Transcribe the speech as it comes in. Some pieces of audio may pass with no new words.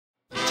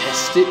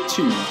Test It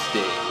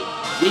Tuesday.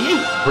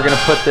 Yeah. We're gonna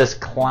put this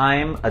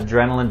Klim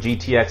Adrenaline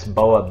GTX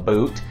BOA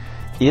boot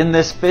in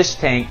this fish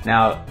tank.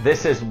 Now,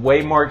 this is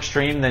way more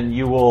extreme than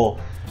you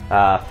will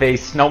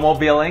face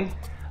snowmobiling,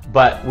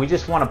 but we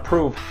just want to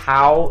prove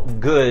how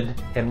good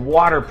and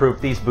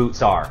waterproof these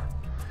boots are.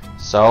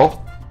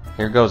 So,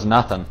 here goes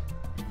nothing.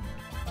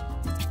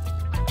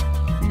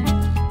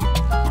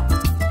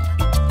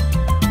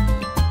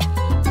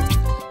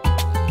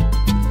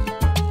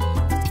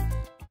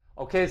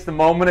 Okay, it's the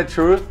moment of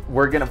truth.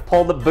 We're gonna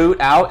pull the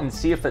boot out and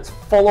see if it's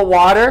full of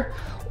water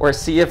or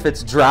see if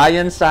it's dry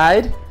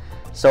inside.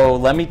 So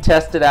let me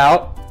test it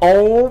out.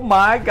 Oh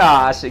my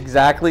gosh,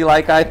 exactly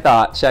like I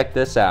thought. Check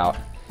this out.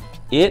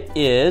 It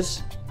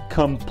is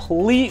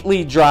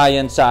completely dry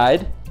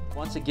inside.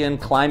 Once again,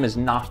 Klim has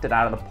knocked it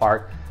out of the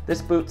park. This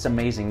boot's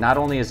amazing. Not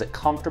only is it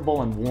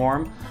comfortable and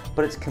warm,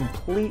 but it's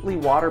completely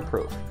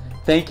waterproof.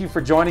 Thank you for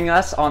joining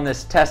us on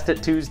this Test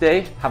It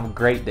Tuesday. Have a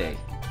great day.